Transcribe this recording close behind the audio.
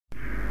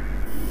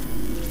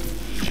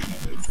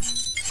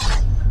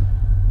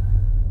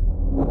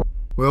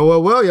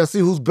Well, y'all see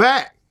who's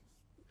back.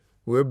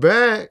 We're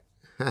back.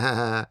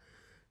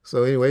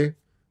 So anyway,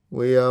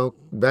 we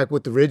back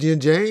with the Reggie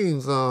and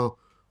James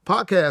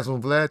podcast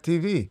on Vlad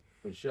TV.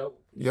 For sure.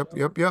 Yep.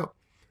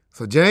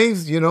 So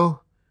James,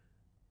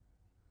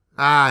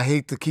 I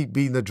hate to keep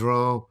beating the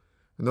drum.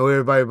 I know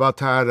everybody about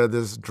tired of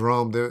this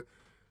drum that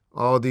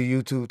all the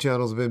YouTube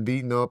channels have been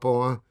beating up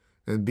on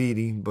and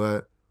beating,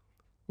 but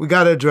we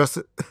got to address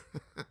it.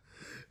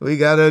 We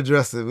got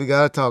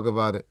to talk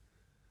about it.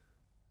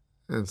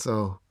 And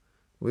so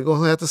we're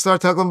going to have to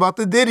start talking about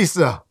the Diddy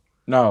stuff.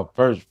 No,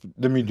 first,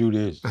 let me do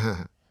this.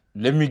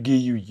 Let me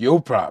give you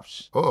your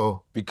props.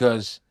 Uh-oh.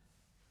 Because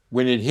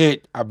when it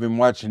hit, I've been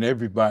watching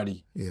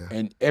everybody. Yeah.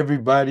 And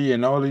everybody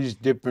in all these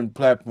different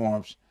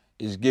platforms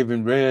is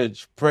giving Reg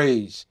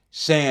praise,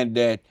 saying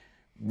that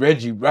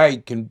Reggie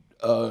Wright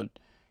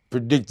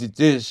predicted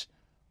this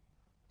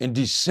in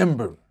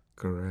December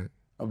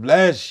of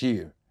last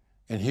year.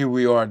 And here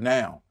we are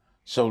now.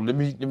 So let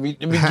me give you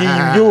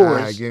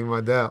yours. I gave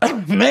my doubt.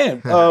 Man,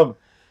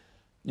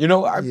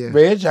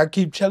 Reg, I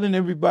keep telling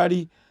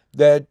everybody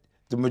that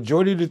the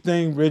majority of the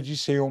things Reggie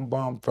say on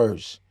Bomb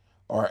First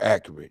are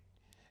accurate.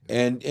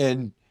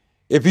 And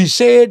if he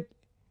said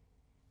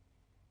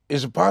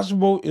it's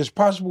possible it's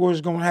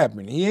going to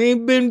happen. He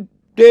ain't been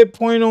dead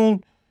point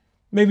on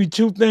maybe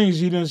two things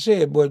he done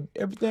said, but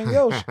everything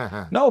else,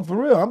 no, for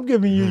real, I'm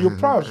giving you your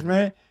props,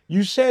 man.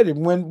 You said it.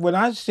 When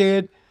I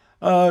said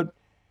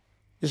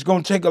it's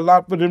going to take a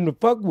lot for them to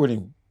fuck with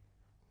him.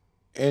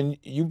 And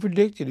you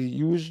predicted it.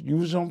 You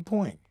was on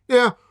point.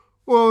 Yeah.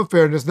 Well, in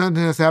fairness, nothing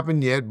has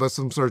happened yet but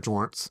some search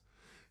warrants.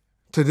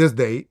 To this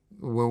date,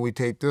 when we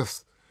take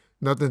this,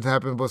 nothing's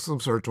happened but some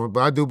search warrants.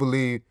 But I do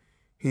believe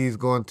he's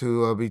going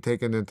to be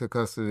taken into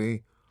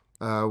custody,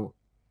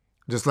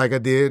 just like I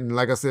did and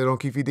like I said on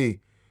Keefy D,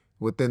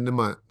 within the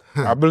month.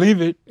 I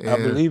believe it. I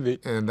believe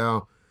it. And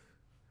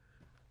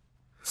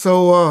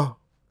so,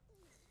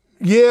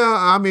 yeah,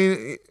 I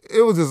mean,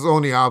 it was just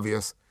only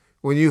obvious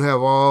when you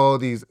have all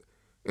these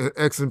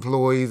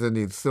ex-employees and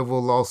these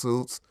civil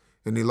lawsuits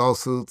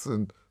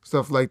and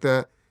stuff like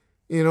that,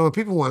 and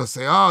people want to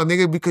say, oh,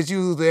 nigga, because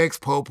you the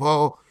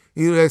ex-popo,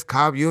 you the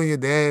ex-cop, you and your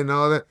dad and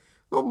all that.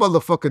 No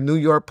motherfucking New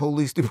York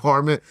Police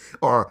Department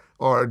or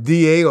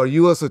DA or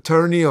U.S.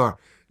 Attorney or,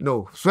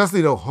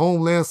 especially the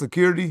Homeland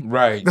Security.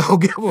 Right.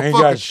 Don't give a Ain't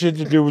fuck. got shit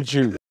to do with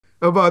you.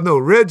 About no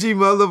Reggie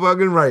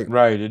motherfucking Wright.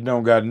 Right. It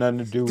don't got nothing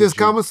to do with you. Just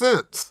common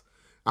sense.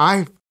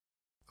 I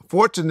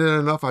fortunate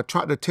enough, I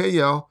tried to tell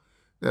y'all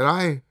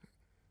that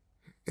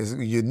is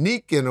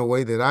unique in a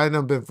way that I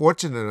done been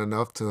fortunate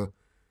enough to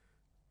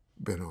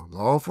been on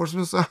law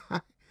enforcement side.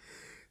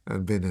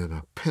 I've been in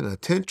a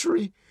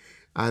penitentiary.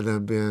 I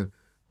done been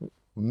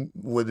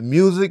with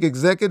music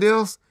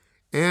executives,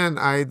 and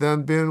I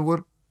done been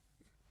with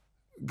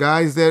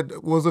guys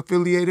that was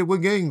affiliated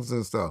with gangs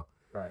and stuff.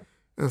 Right.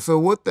 And so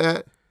with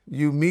that,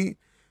 you meet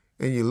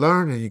and you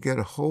learn and you get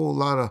a whole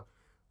lot of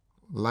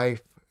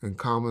life and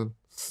common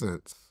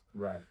sense.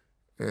 Right.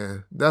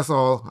 And that's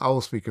all I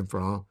was speaking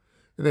from.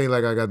 It ain't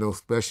like I got no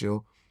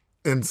special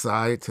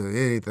insight to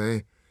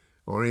anything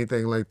or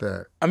anything like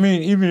that. I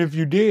mean, even if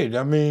you did,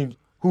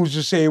 who's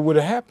to say it would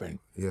have happened?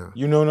 Yeah.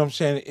 You know what I'm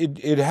saying?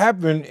 It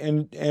happened,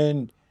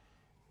 and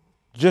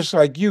just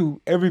like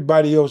you,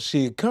 everybody else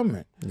see it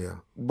coming. Yeah.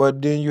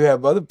 But then you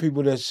have other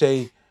people that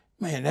say,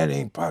 man, that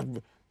ain't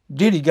possible.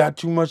 Diddy got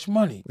too much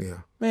money. Yeah.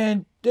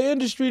 Man, the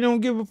industry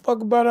don't give a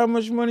fuck about how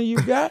much money you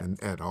got.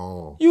 At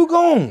all. You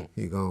gone.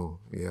 You gone,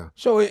 yeah.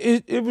 So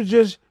it was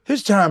just,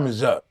 his time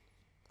is up.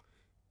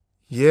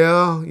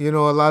 Yeah, a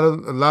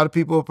lot of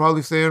people are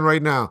probably saying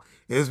right now,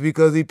 it's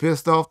because he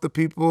pissed off the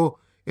people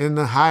in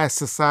the high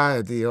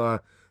society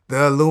or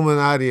the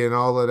Illuminati and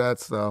all of that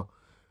stuff.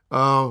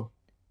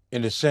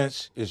 In a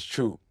sense, it's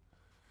true.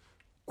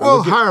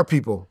 Well, hire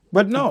people.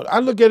 But no, I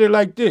look at it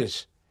like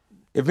this.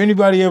 If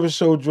anybody ever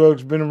sold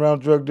drugs, been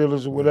around drug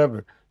dealers or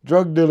whatever,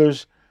 drug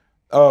dealers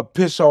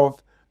piss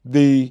off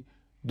the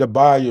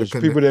buyers,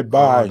 people that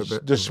buy,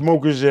 the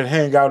smokers that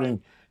hang out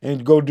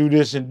and go do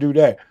this and do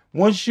that.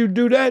 Once you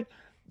do that,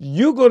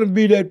 you're going to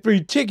be that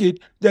free ticket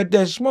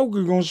that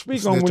smoker going to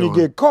speak on when he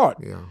get caught.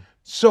 Yeah.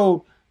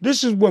 So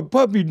this is what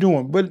Puppy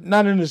doing, but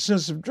not in the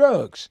sense of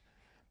drugs.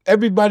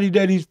 Everybody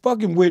that he's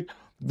fucking with,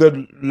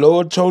 the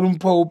lower totem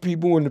pole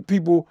people and the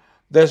people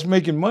that's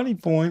making money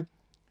for him,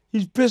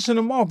 he's pissing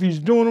them off. He's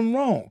doing them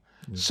wrong.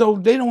 Yeah. So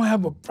they don't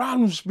have a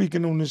problem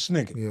speaking on this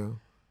nigga. Yeah.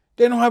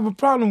 They don't have a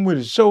problem with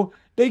it. So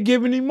they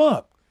giving him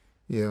up.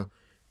 Yeah.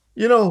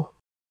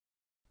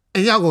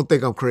 And y'all gonna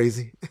think I'm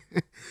crazy.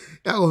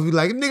 Y'all gonna be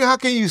like, nigga, how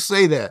can you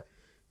say that?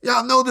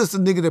 Y'all know this is a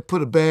nigga that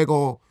put a bag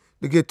on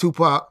to get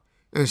Tupac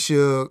and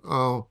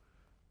Suge,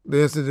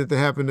 the incident that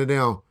happened to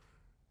them.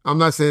 I'm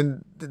not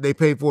saying they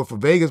paid for it for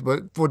Vegas,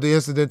 but for the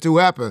incident to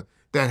happen,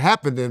 that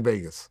happened in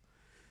Vegas.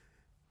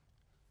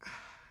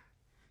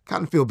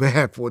 Kind of feel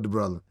bad for the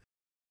brother.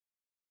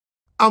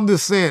 I'm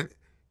just saying,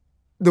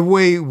 the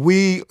way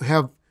we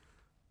have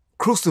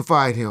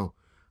crucified him,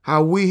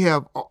 how we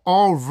have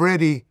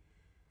already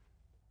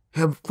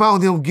have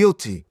found him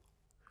guilty.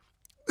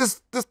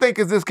 This thing,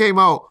 as this came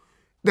out,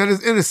 that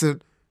is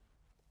innocent.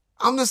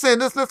 I'm just saying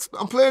this.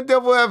 I'm playing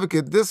devil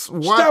advocate.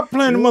 Stop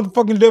playing the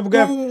motherfucking devil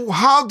advocate.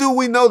 How do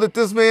we know that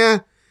this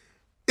man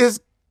is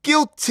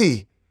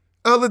guilty,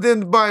 other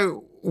than by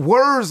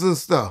words and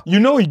stuff? You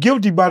know he's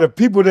guilty by the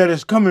people that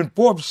is coming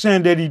forth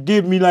saying that he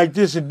did me like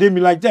this and did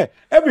me like that.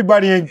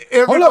 Everybody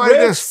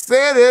that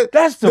said it.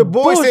 That's the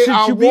boy bullshit said,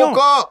 I you be woke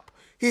on. up.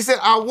 He said,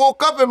 I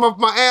woke up and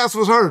my ass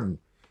was hurting.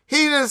 He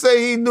didn't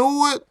say he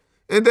knew it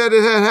and that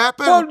it had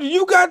happened. Well,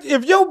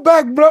 if your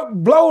back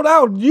blowed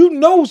out, you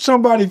know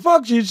somebody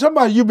fucks you,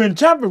 somebody you've been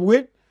tampered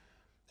with.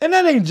 And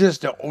that ain't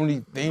just the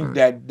only thing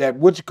that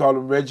what you call it,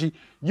 Reggie.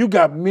 You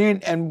got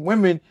men and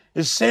women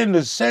is saying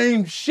the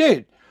same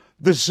shit.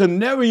 The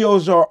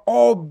scenarios are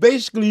all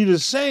basically the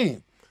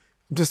same.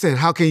 I'm just saying,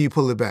 how can you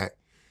pull it back?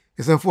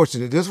 It's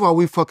unfortunate. This is why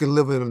we fucking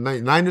live in the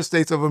United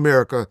States of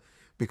America,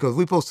 because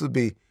we're supposed to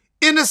be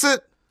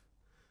innocent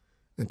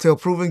until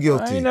proven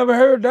guilty. I ain't never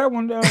heard that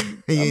one. You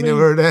ain't never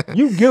heard that?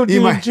 You guilty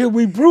until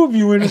we prove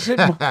you innocent.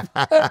 What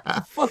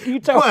the fuck you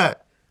talking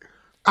about?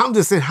 I'm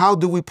just saying, how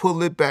do we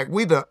pull it back?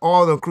 We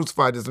all done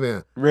crucified this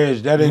man.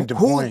 Reg, that ain't the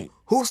point.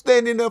 Who's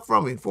standing up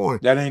from him for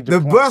him? That ain't the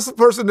point. The best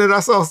person that I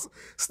saw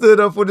stood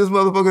up for this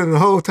motherfucker the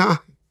whole time.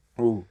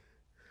 Who?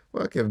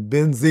 Fucking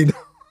Benzino.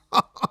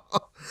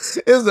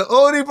 It's the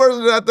only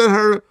person that I done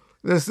heard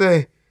that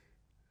say,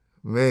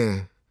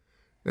 man,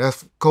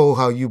 that's cold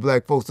how you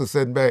black folks are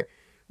sitting back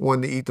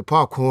wanting to eat the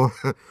popcorn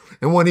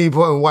and wanting to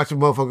eat and watch a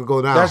motherfucker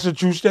go down. That's a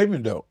true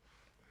statement, though.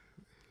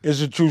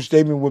 It's a true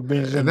statement what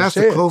Benzino said. And that's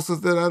the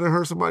closest that I done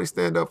heard somebody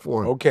stand up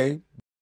for him. Okay,